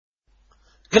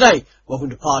G'day, welcome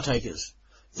to Partakers.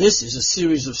 This is a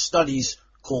series of studies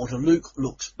called Luke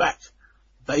Looks Back,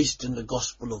 based in the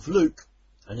Gospel of Luke,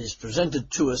 and is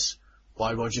presented to us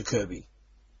by Roger Kirby.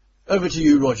 Over to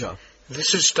you, Roger.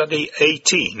 This is study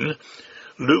 18,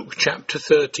 Luke chapter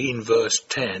 13 verse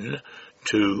 10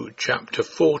 to chapter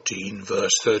 14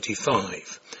 verse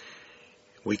 35.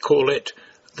 We call it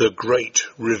the Great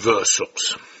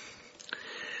Reversals.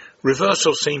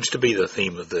 Reversal seems to be the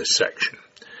theme of this section.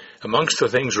 Amongst the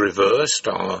things reversed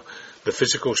are the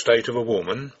physical state of a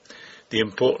woman, the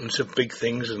importance of big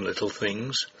things and little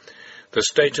things, the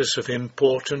status of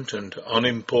important and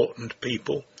unimportant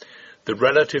people, the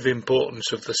relative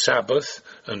importance of the Sabbath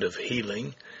and of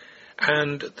healing,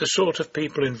 and the sort of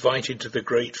people invited to the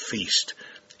great feast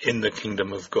in the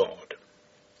kingdom of God.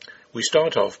 We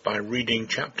start off by reading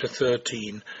chapter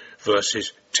 13,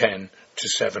 verses 10 to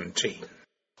 17.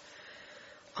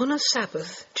 On a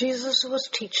Sabbath, Jesus was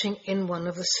teaching in one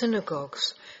of the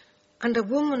synagogues, and a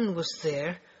woman was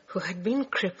there who had been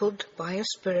crippled by a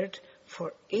spirit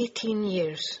for 18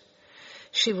 years.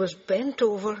 She was bent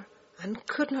over and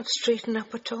could not straighten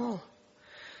up at all.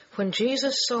 When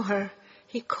Jesus saw her,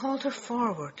 he called her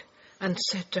forward and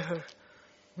said to her,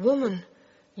 "Woman,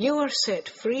 you are set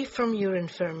free from your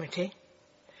infirmity."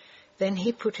 Then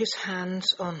he put his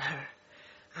hands on her,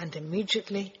 and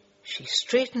immediately she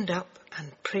straightened up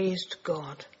and praised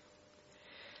God.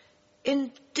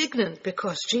 Indignant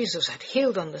because Jesus had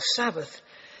healed on the Sabbath,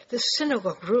 the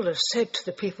synagogue ruler said to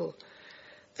the people,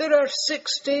 "There are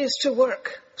 6 days to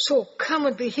work, so come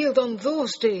and be healed on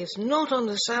those days, not on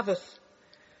the Sabbath."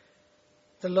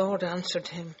 The Lord answered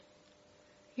him,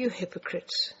 "You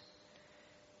hypocrites!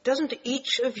 Doesn't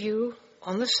each of you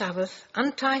on the Sabbath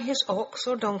untie his ox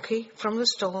or donkey from the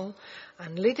stall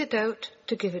and lead it out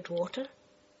to give it water?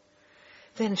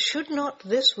 Then should not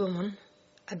this woman,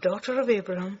 a daughter of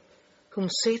Abraham, whom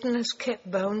Satan has kept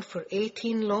bound for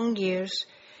 18 long years,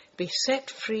 be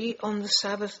set free on the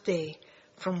Sabbath day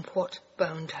from what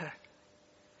bound her?"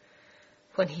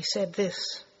 When he said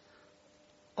this,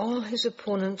 all his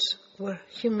opponents were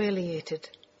humiliated,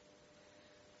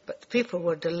 but the people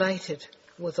were delighted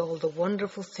with all the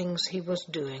wonderful things he was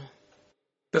doing.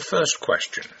 The first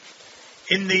question.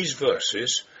 In these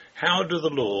verses, how do the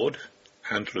Lord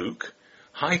and Luke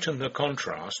heighten the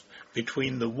contrast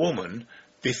between the woman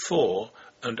before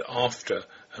and after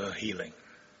her healing?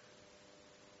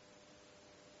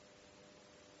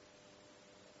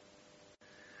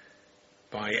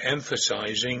 By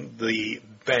emphasizing the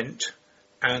bent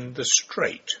and the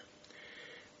straight.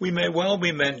 We may well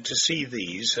be meant to see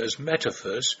these as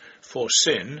metaphors for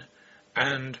sin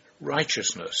and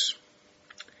righteousness.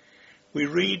 We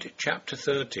read chapter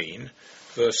 13,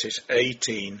 verses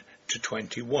 18 to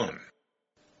 21.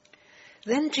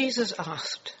 Then Jesus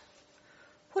asked,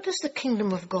 "What is the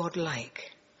kingdom of God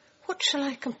like? What shall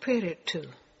I compare it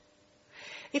to?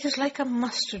 It is like a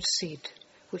mustard seed,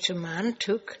 which a man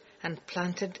took and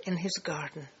planted in his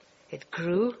garden. It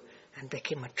grew and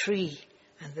became a tree,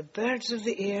 and the birds of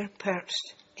the air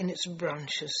perched in its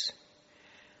branches."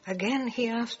 Again he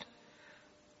asked,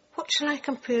 "What shall I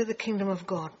compare the kingdom of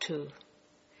God to?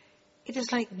 It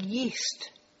is like yeast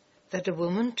that a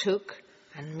woman took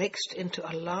and mixed into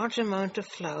a large amount of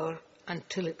flour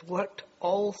until it worked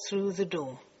all through the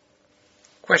dough."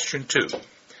 Question 2.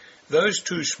 Those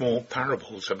two small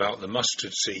parables about the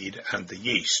mustard seed and the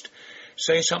yeast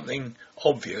say something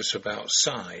obvious about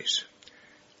size.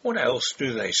 What else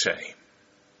do they say?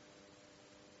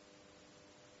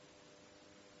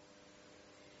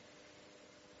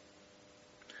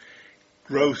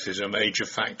 Growth is a major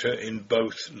factor in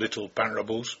both little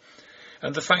parables,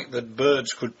 and the fact that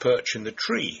birds could perch in the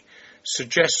tree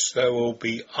suggests there will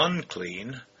be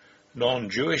unclean,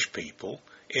 non-Jewish people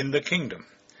in the kingdom.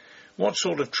 What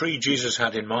sort of tree Jesus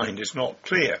had in mind is not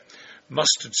clear.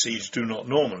 Mustard seeds do not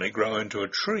normally grow into a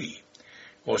tree.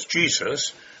 Was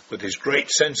Jesus, with his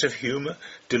great sense of humour,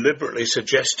 deliberately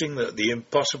suggesting that the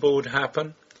impossible would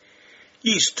happen?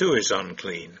 Yeast too is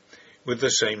unclean, with the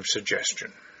same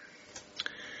suggestion.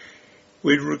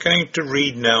 We're going to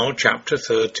read now chapter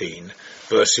 13,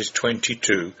 verses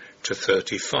 22 to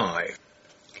 35.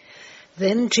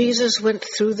 Then Jesus went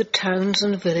through the towns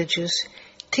and villages,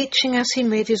 teaching as he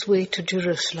made his way to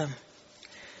Jerusalem.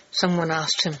 Someone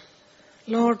asked him,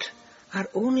 "Lord, are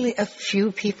only a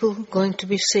few people going to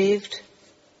be saved?"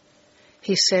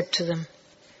 He said to them,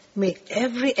 "Make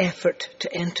every effort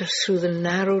to enter through the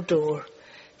narrow door,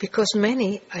 because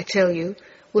many, I tell you,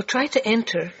 will try to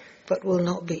enter but will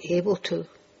not be able to.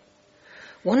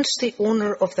 Once the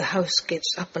owner of the house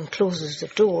gets up and closes the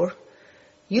door,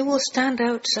 you will stand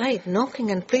outside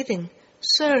knocking and pleading,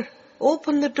 'Sir,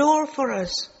 Open the door for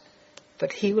us."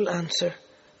 But he will answer,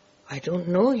 "I don't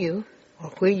know you or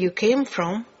where you came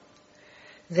from."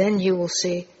 Then you will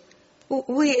say,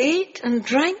 "We ate and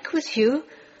drank with you,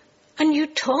 and you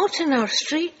taught in our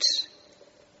streets."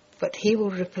 But he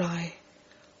will reply,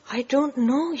 "I don't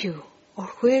know you or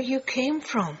where you came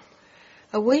from.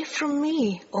 Away from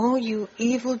me, all you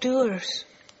evildoers."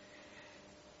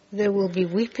 There will be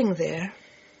weeping there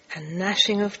and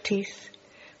gnashing of teeth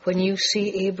when you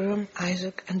see Abraham,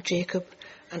 Isaac, and Jacob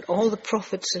and all the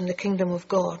prophets in the kingdom of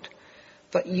God,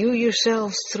 but you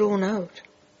yourselves thrown out.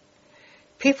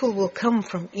 People will come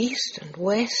from east and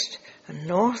west and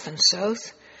north and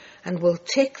south and will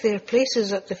take their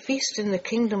places at the feast in the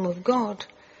kingdom of God.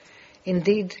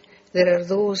 Indeed, there are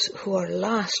those who are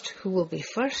last who will be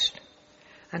first,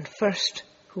 and first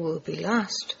who will be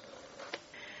last.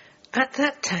 At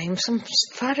that time, some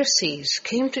Pharisees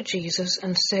came to Jesus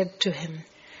and said to him,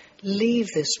 "Leave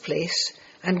this place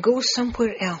and go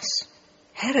somewhere else.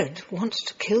 Herod wants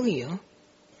to kill you."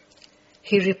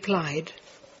 He replied,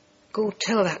 "Go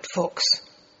tell that fox,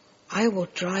 I will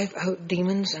drive out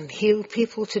demons and heal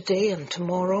people today and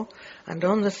tomorrow, and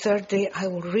on the third day I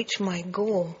will reach my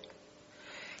goal.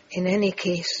 In any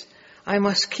case, I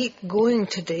must keep going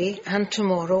today and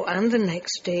tomorrow and the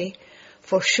next day,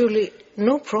 for surely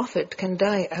no prophet can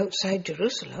die outside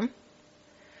Jerusalem.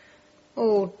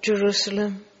 Oh,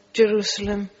 Jerusalem,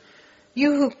 Jerusalem,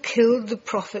 you who killed the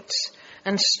prophets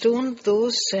and stoned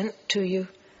those sent to you,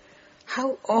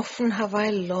 how often have I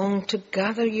longed to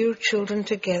gather your children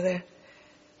together,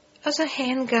 as a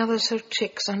hen gathers her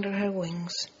chicks under her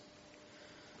wings.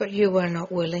 But you were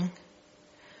not willing.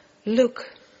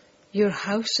 Look, your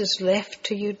house is left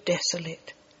to you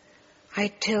desolate. I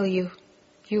tell you,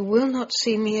 you will not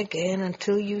see me again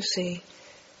until you say,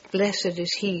 'Blessed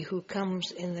is he who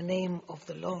comes in the name of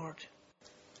the Lord.'"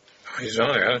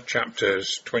 Isaiah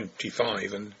chapters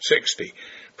 25 and 60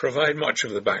 provide much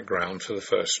of the background for the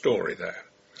first story there.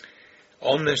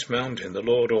 On this mountain the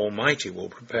Lord Almighty will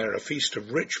prepare a feast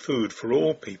of rich food for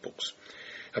all peoples,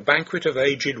 a banquet of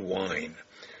aged wine,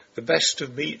 the best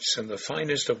of meats and the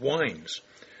finest of wines.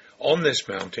 On this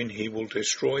mountain he will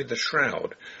destroy the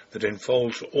shroud that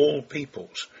enfolds all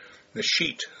peoples, the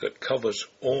sheet that covers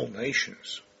all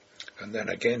nations. And then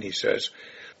again he says,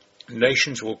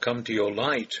 "Nations will come to your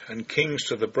light, and kings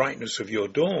to the brightness of your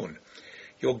dawn.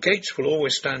 Your gates will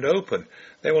always stand open.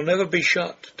 They will never be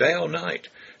shut, day or night,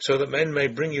 so that men may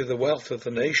bring you the wealth of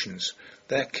the nations,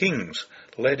 their kings,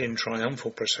 led in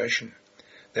triumphal procession.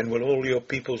 Then will all your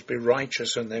peoples be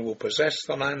righteous, and they will possess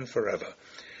the land forever.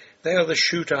 They are the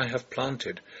shoot I have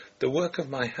planted, the work of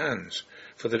my hands,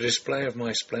 for the display of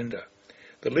my splendor.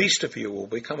 The least of you will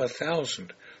become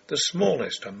 1,000, the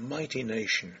smallest a mighty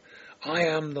nation. I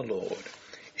am the Lord.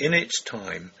 In its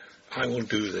time I will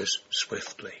do this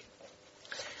swiftly."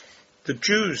 The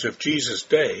Jews of Jesus'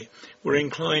 day were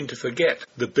inclined to forget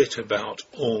the bit about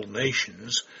all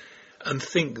nations and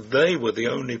think they were the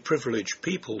only privileged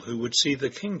people who would see the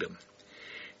kingdom.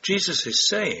 Jesus is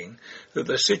saying that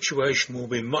the situation will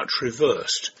be much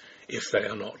reversed if they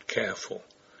are not careful,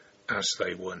 as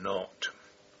they were not.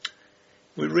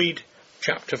 We read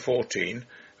chapter 14,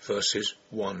 verses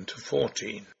 1 to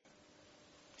 14.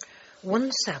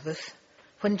 One Sabbath,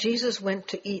 when Jesus went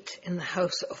to eat in the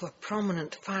house of a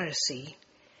prominent Pharisee,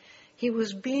 he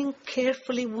was being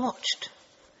carefully watched.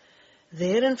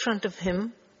 There in front of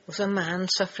him was a man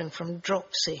suffering from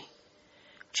dropsy.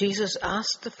 Jesus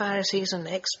asked the Pharisees and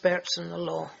experts in the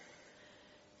law,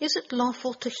 "Is it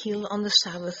lawful to heal on the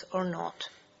Sabbath or not?"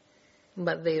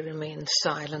 But they remained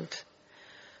silent.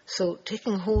 So,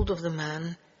 taking hold of the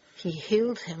man, he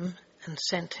healed him and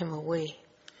sent him away.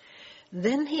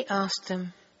 Then he asked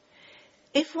them,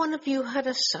 "If one of you had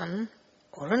a son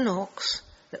or an ox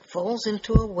that falls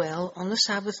into a well on the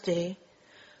Sabbath day,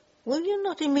 will you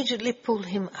not immediately pull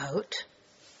him out?"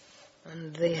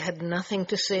 And they had nothing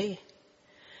to say.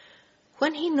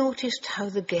 When he noticed how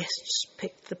the guests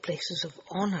picked the places of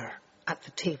honor at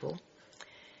the table,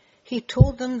 he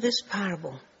told them this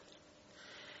parable.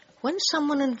 "When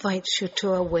someone invites you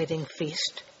to a wedding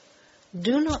feast,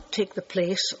 do not take the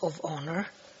place of honor,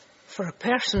 for a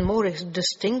person more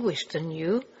distinguished than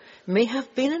you may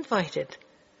have been invited.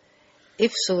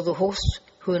 If so, the host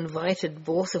who invited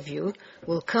both of you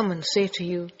will come and say to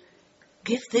you,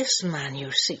 'Give this man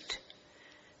your seat.'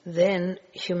 Then,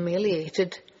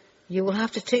 humiliated, you will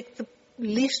have to take the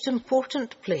least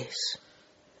important place.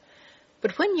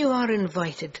 But when you are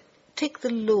invited, take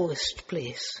the lowest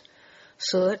place,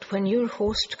 so that when your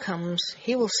host comes,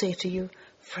 he will say to you,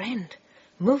 'Friend,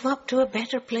 move up to a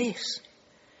better place.'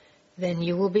 Then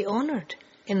you will be honored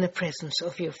in the presence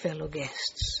of your fellow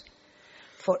guests.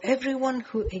 For everyone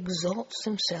who exalts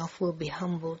himself will be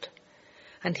humbled,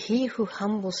 and he who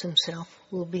humbles himself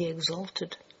will be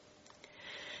exalted."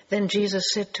 Then Jesus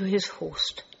said to his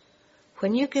host,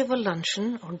 "When you give a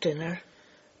luncheon or dinner,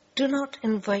 do not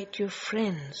invite your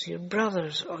friends, your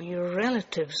brothers, or your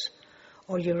relatives,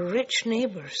 or your rich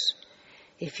neighbors.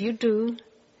 If you do,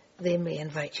 they may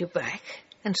invite you back,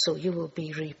 and so you will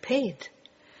be repaid.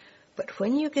 But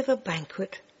when you give a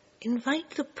banquet,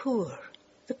 invite the poor,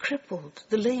 the crippled,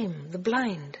 the lame, the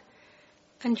blind,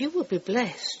 and you will be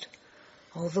blessed.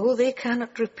 Although they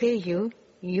cannot repay you,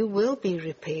 you will be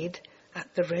repaid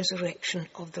at the resurrection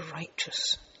of the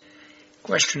righteous."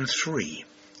 Question 3.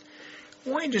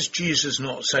 Why does Jesus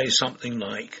not say something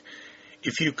like,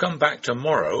 "If you come back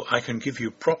tomorrow, I can give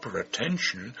you proper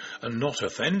attention and not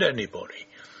offend anybody,"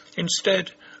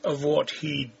 instead of what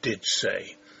he did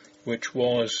say, which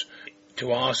was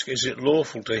to ask, is it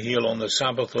lawful to heal on the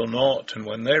Sabbath or not? And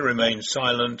when they remained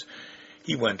silent,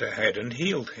 he went ahead and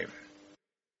healed him.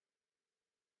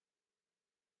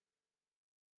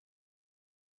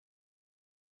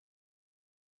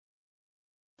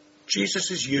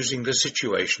 Jesus is using the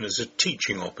situation as a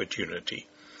teaching opportunity.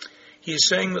 He is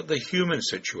saying that the human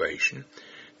situation,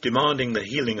 demanding the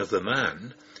healing of the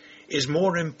man, is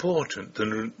more important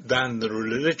than the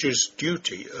religious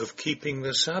duty of keeping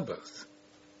the Sabbath.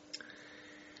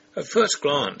 At first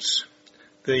glance,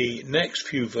 the next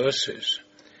few verses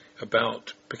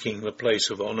about picking the place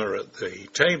of honour at the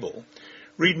table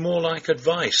read more like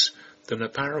advice than a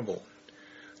parable.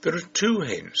 There are 2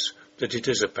 hints that it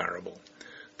is a parable.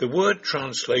 The word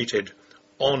translated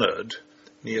honoured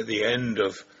near the end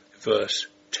of verse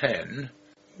 10,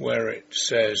 where it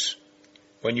says,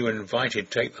 "When you are invited,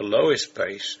 take the lowest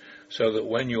place, so that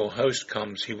when your host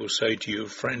comes, he will say to you,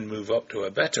 'Friend, move up to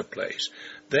a better place.'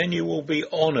 Then you will be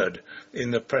honoured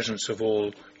in the presence of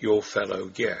all your fellow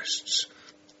guests."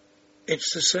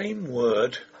 It's the same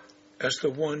word as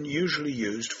the one usually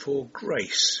used for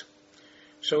grace.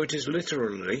 So it is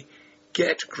literally,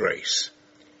 get grace.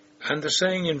 And the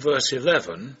saying in verse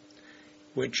 11,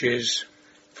 which is,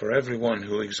 "For everyone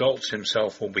who exalts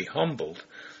himself will be humbled,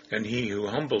 and he who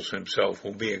humbles himself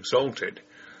will be exalted,"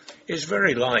 is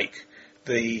very like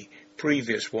the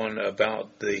previous one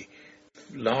about the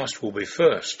last will be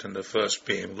first and the first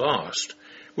being last,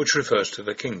 which refers to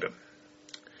the kingdom.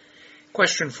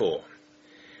 Question 4.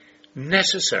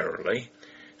 Necessarily,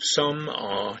 some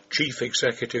are chief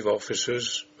executive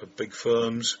officers of big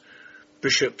firms,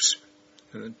 bishops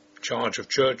in charge of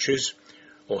churches,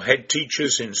 or head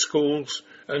teachers in schools,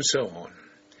 and so on.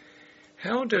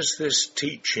 How does this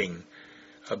teaching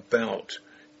about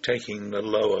taking the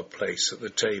lower place at the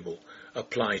table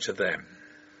apply to them?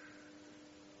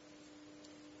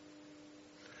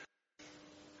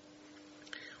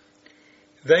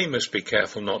 They must be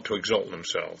careful not to exalt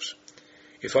themselves.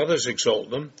 If others exalt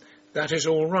them, that is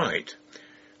all right.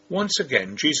 Once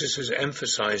again, Jesus is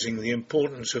emphasizing the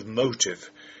importance of motive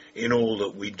in all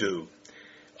that we do.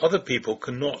 Other people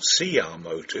cannot see our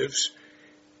motives,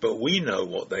 but we know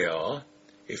what they are,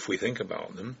 if we think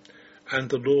about them, and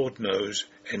the Lord knows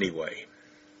anyway.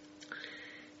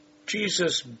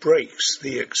 Jesus breaks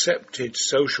the accepted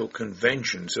social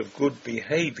conventions of good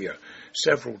behavior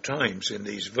several times in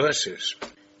these verses.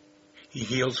 He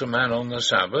heals a man on the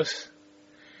Sabbath.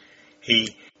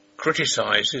 He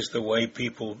criticizes the way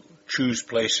people choose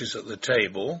places at the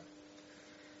table.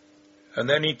 And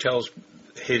then he tells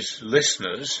his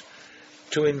listeners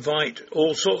to invite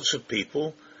all sorts of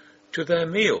people to their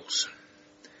meals.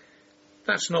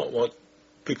 That's not what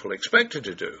people expected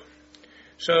to do.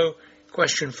 So,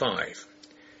 question 5.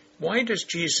 Why does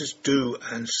Jesus do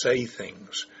and say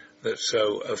things that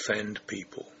so offend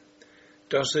people?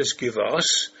 Does this give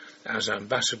us, as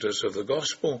ambassadors of the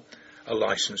gospel, a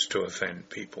license to offend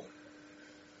people?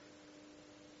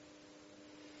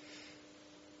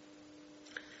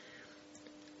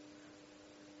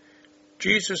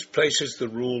 Jesus places the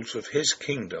rules of his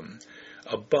kingdom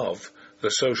above the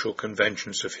social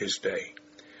conventions of his day.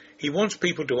 He wants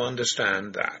people to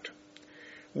understand that.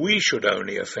 We should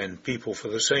only offend people for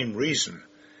the same reason,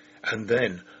 and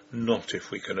then not if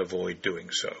we can avoid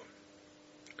doing so.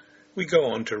 We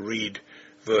go on to read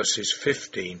verses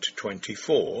 15 to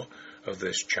 24 of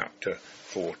this chapter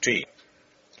 14.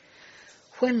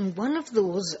 When one of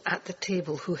those at the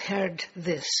table who heard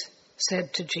this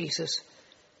said to Jesus,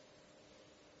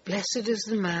 "Blessed is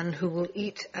the man who will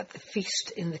eat at the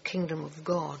feast in the kingdom of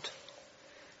God,"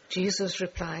 Jesus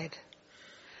replied,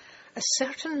 "A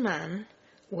certain man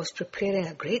was preparing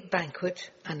a great banquet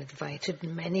and invited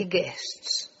many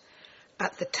guests.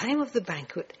 At the time of the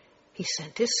banquet, he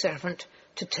sent his servant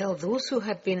to tell those who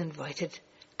had been invited,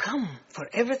 come, for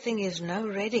everything is now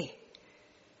ready."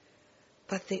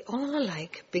 But they all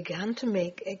alike began to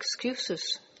make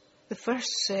excuses. The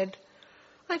first said,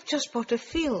 "I've just bought a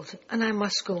field and I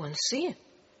must go and see it.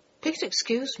 Please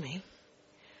excuse me."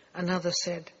 Another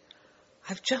said,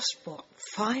 "I've just bought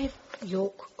 5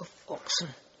 yoke of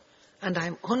oxen and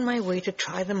I'm on my way to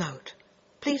try them out.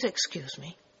 Please excuse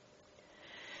me."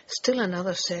 Still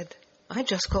another said, "I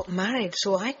just got married,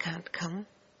 so I can't come."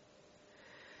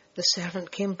 The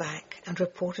servant came back and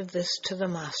reported this to the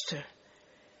master.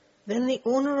 Then the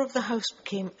owner of the house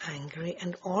became angry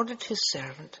and ordered his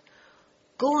servant,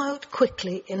 "Go out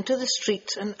quickly into the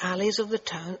streets and alleys of the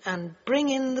town and bring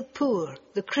in the poor,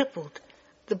 the crippled,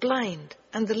 the blind,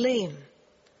 and the lame."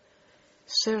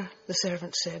 "Sir," the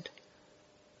servant said,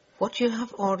 "what you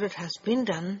have ordered has been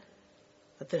done,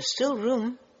 but there's still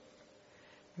room."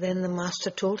 Then the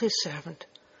master told his servant,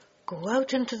 "Go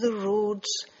out into the roads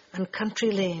and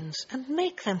country lanes and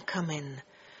make them come in,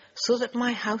 so that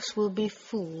my house will be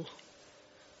full.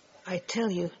 I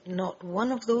tell you, not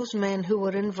one of those men who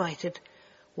were invited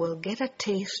will get a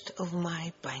taste of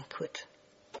my banquet."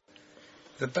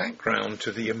 The background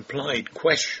to the implied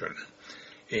question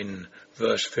in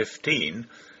verse 15,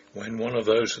 when one of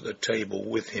those at the table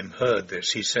with him heard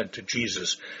this, he said to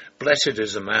Jesus, "Blessed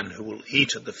is the man who will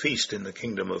eat at the feast in the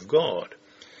kingdom of God."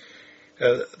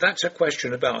 That's a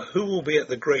question about who will be at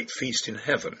the great feast in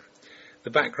heaven. The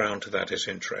background to that is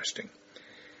interesting.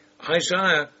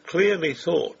 Isaiah clearly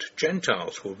thought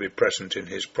Gentiles will be present in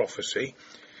his prophecy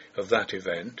of that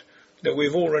event that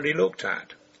we've already looked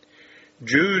at.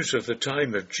 Jews of the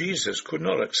time of Jesus could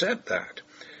not accept that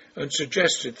and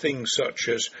suggested things such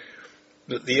as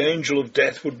that the angel of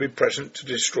death would be present to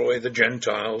destroy the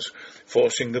Gentiles,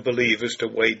 forcing the believers to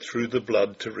wade through the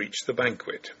blood to reach the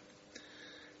banquet.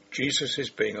 Jesus is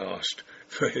being asked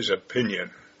for his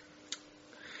opinion.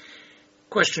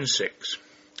 Question 6.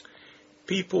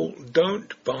 People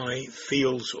don't buy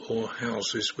fields or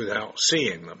houses without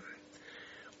seeing them,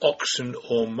 oxen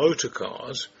or motor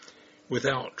cars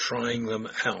without trying them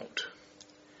out.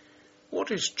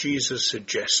 What is Jesus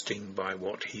suggesting by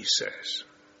what he says?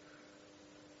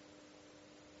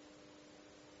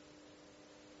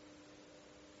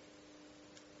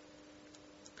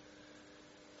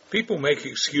 People make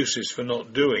excuses for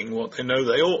not doing what they know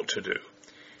they ought to do.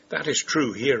 That is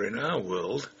true here in our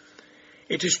world.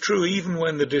 It is true even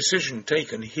when the decision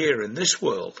taken here in this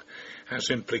world has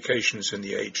implications in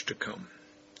the age to come.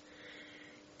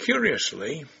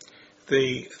 Curiously,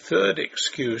 the third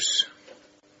excuse,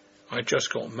 "I just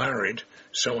got married,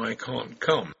 so I can't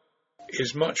come,"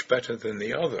 is much better than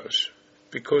the others,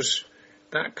 because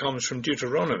that comes from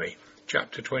Deuteronomy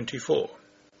chapter 24.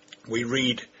 We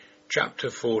read chapter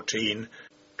 14,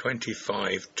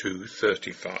 25 to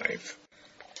 35.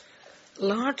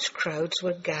 Large crowds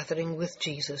were gathering with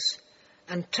Jesus,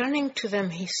 and turning to them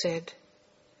he said,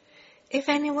 "If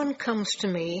anyone comes to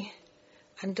me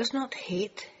and does not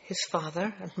hate his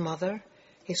father and mother,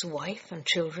 his wife and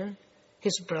children,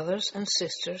 his brothers and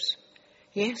sisters,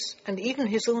 yes, and even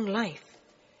his own life,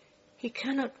 he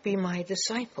cannot be my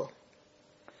disciple.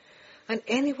 And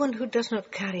anyone who does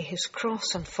not carry his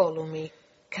cross and follow me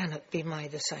cannot be my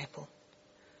disciple.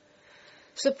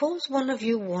 Suppose one of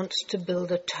you wants to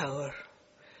build a tower.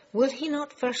 Will he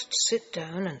not first sit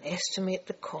down and estimate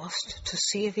the cost to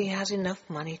see if he has enough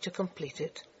money to complete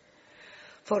it?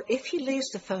 For if he lays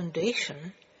the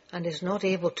foundation and is not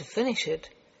able to finish it,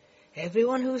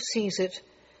 everyone who sees it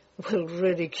will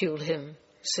ridicule him,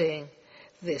 saying,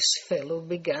 'This fellow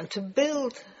began to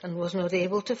build and was not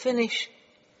able to finish.'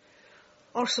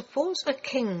 Or suppose a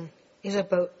king is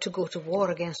about to go to war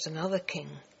against another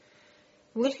king.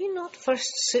 Will he not first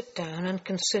sit down and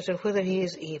consider whether he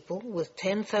is able, with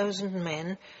 10,000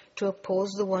 men, to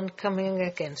oppose the one coming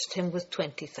against him with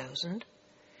 20,000?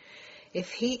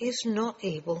 If he is not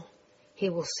able, he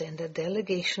will send a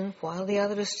delegation while the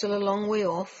other is still a long way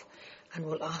off, and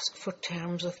will ask for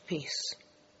terms of peace.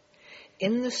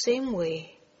 In the same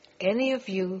way, any of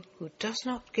you who does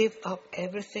not give up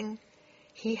everything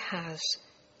he has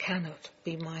cannot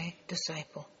be my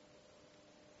disciple.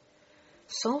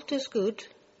 Salt is good,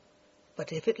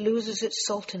 but if it loses its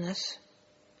saltiness,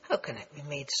 how can it be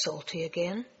made salty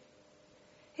again?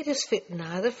 It is fit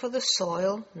neither for the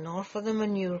soil nor for the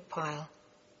manure pile.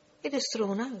 It is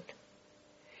thrown out.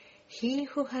 He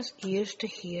who has ears to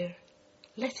hear,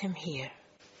 let him hear."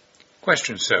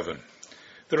 Question 7.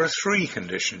 There are 3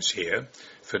 conditions here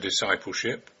for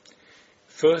discipleship.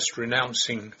 First,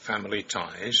 renouncing family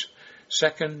ties.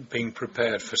 Second, being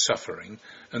prepared for suffering.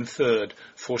 And third,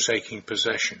 forsaking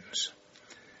possessions.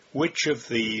 Which of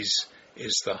these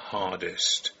is the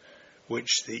hardest?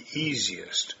 which the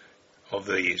easiest of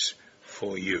these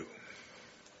for you?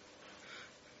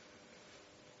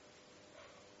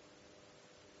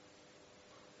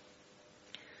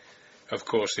 Of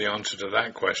course, the answer to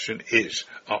that question is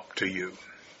up to you.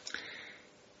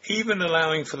 Even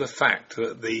allowing for the fact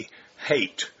that the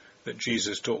hate that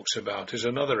Jesus talks about is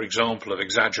another example of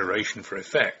exaggeration for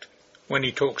effect. When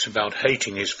he talks about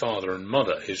hating his father and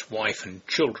mother, his wife and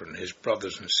children, his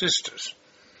brothers and sisters,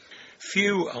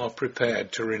 few are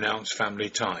prepared to renounce family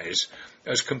ties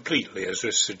as completely as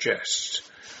this suggests.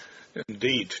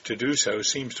 Indeed, to do so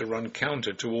seems to run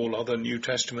counter to all other New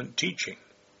Testament teaching.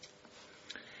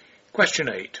 Question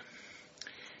 8.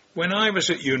 When I was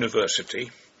at university,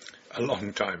 a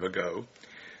long time ago,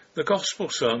 the Gospel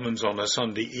sermons on a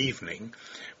Sunday evening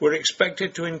were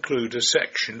expected to include a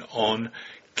section on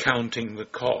counting the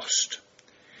cost.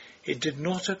 It did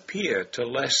not appear to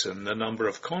lessen the number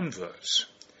of converts.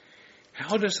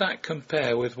 How does that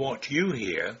compare with what you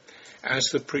hear as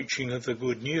the preaching of the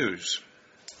good news?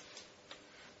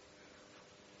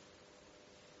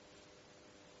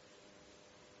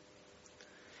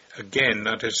 Again,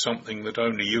 that is something that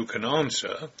only you can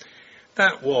answer.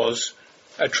 That was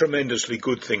a tremendously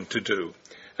good thing to do,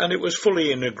 and it was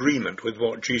fully in agreement with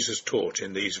what Jesus taught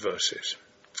in these verses.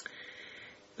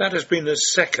 That has been the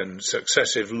second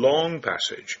successive long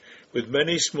passage with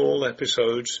many small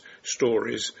episodes,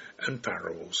 stories and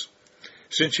parables.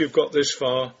 Since you've got this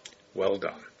far, well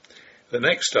done. The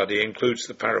next study includes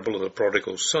the parable of the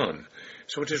prodigal son,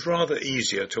 so it is rather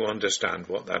easier to understand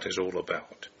what that is all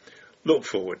about. Look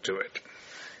forward to it.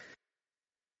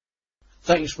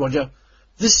 Thanks, Roger.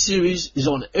 This series is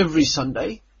on every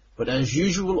Sunday, but as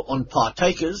usual on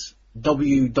Partakers,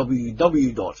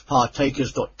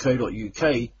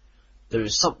 www.partakers.co.uk, there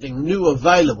is something new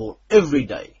available every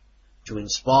day to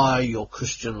inspire your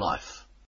Christian life.